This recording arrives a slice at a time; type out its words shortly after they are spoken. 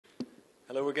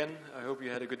Hello again. I hope you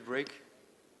had a good break.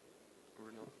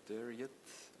 We're not there yet.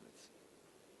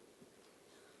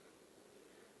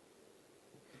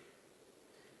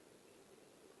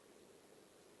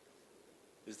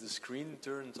 Is the screen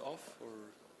turned off or?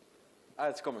 Ah,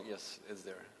 it's coming. Yes, it's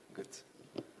there. Good.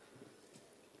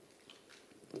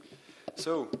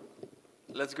 So,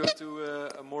 let's go to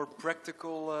a more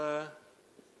practical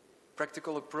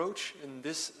approach in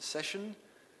this session.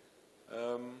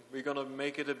 We're going to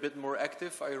make it a bit more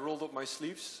active. I rolled up my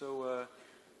sleeves, so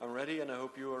I'm ready, and I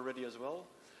hope you are ready as well.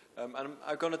 And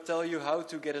I'm going to tell you how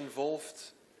to get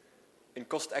involved in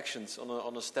cost actions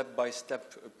on a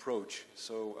step-by-step approach.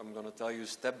 So I'm going to tell you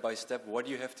step-by-step what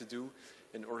you have to do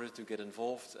in order to get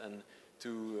involved and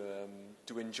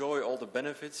to enjoy all the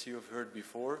benefits you have heard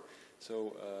before.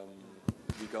 So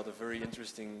we got a very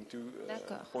interesting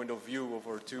point of view of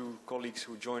our two colleagues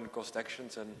who joined Cost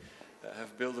Actions and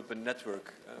have built up a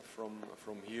network from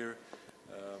here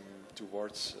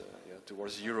towards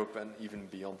Europe and even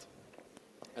beyond.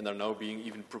 And are now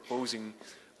even proposing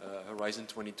Horizon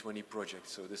 2020 project.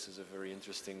 So this is a very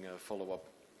interesting follow-up.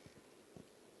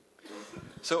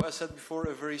 So as said before,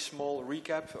 a very small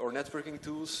recap or networking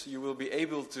tools. You will be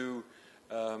able to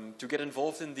get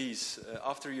involved in these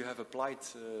after you have applied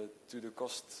to the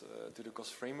cost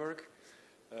framework.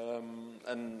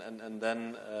 And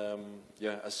then,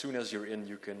 as soon as you're in,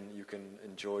 you can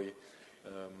enjoy.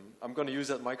 I'm going to use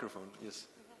that microphone. Yes.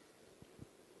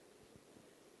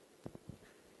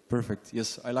 Perfect.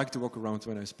 Yes, I like to walk around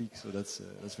when I speak, so that's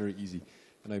very easy.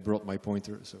 And I brought my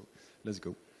pointer, so let's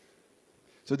go.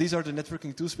 So these are the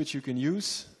networking tools which you can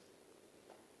use.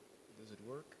 Does it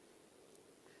work?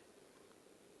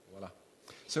 Voila.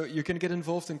 So you can get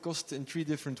involved in cost in 3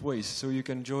 different ways. So you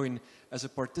can join as a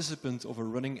participant of a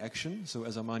running action. So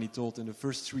as Amani told, in the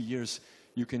first 3 years,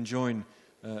 you can join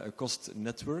a cost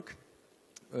network.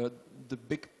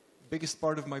 The biggest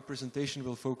part of my presentation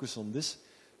will focus on this,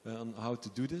 on how to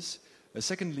do this.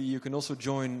 Secondly, you can also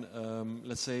join,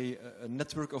 let's say, a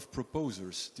network of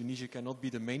proposers. Tunisia cannot be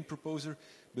the main proposer,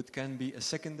 but can be a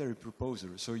secondary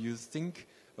proposer. So you think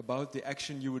about the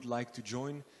action you would like to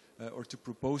join or to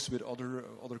propose with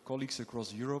other colleagues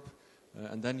across Europe,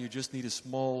 and then you just need a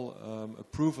small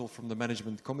approval from the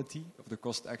management committee of the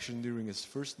cost action during its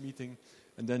first meeting,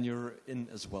 and then you're in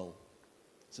as well.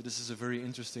 So this is a very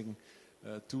interesting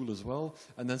tool as well.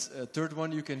 And then third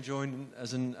one, you can join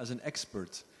as an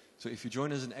expert. So if you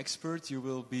join as an expert, you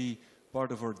will be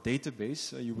part of our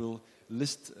database. You will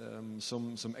list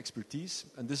some expertise,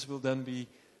 and this will then be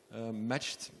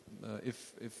matched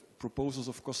if proposals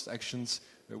of cost actions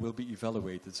will be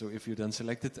evaluated. So if you're then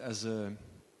selected as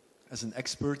an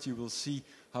expert, you will see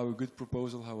how a good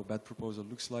proposal, how a bad proposal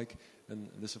looks like, and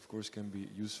this of course can be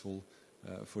useful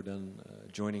for then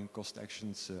joining cost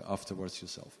actions afterwards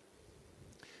yourself.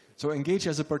 So engage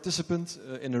as a participant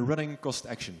in a running cost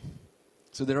action.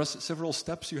 So there are several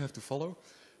steps you have to follow.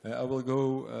 I will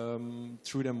go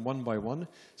through them one by one.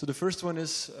 So the first one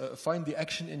is find the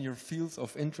action in your field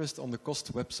of interest on the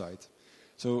cost website.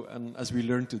 So, and as we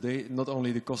learned today, not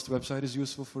only the cost website is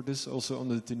useful for this, also on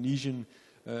the Tunisian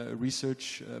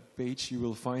research page you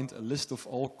will find a list of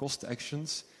all cost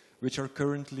actions which are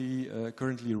currently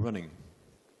running.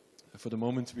 For the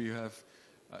moment we have,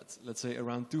 let's say,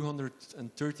 around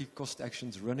 230 cost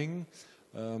actions running.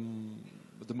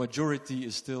 But the majority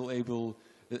is still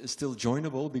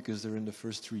joinable because they're in the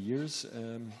first 3 years.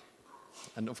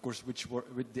 And of course,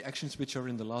 with the actions which are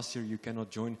in the last year, you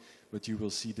cannot join, but you will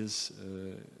see this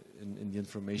in the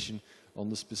information on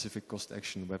the specific cost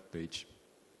action webpage.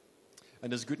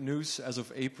 And there's good news, as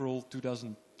of April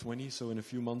 2020, so in a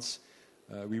few months,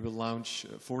 we will launch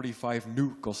 45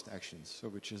 new cost actions, so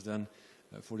which is then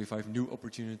 45 new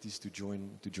opportunities to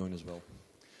join as well.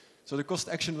 So the cost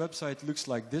action website looks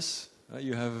like this.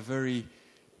 You have a very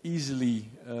easily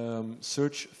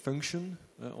search function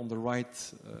on the right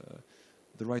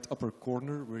upper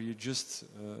corner, where you just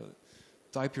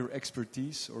type your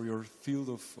expertise or your field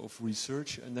of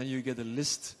research, and then you get a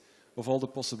list of all the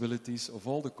possibilities of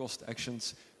all the cost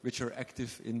actions which are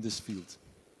active in this field.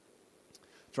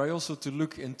 Try also to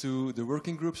look into the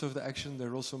working groups of the action.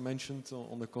 They're also mentioned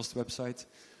on the cost website,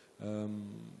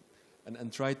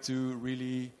 and try to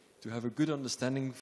really to have a good understanding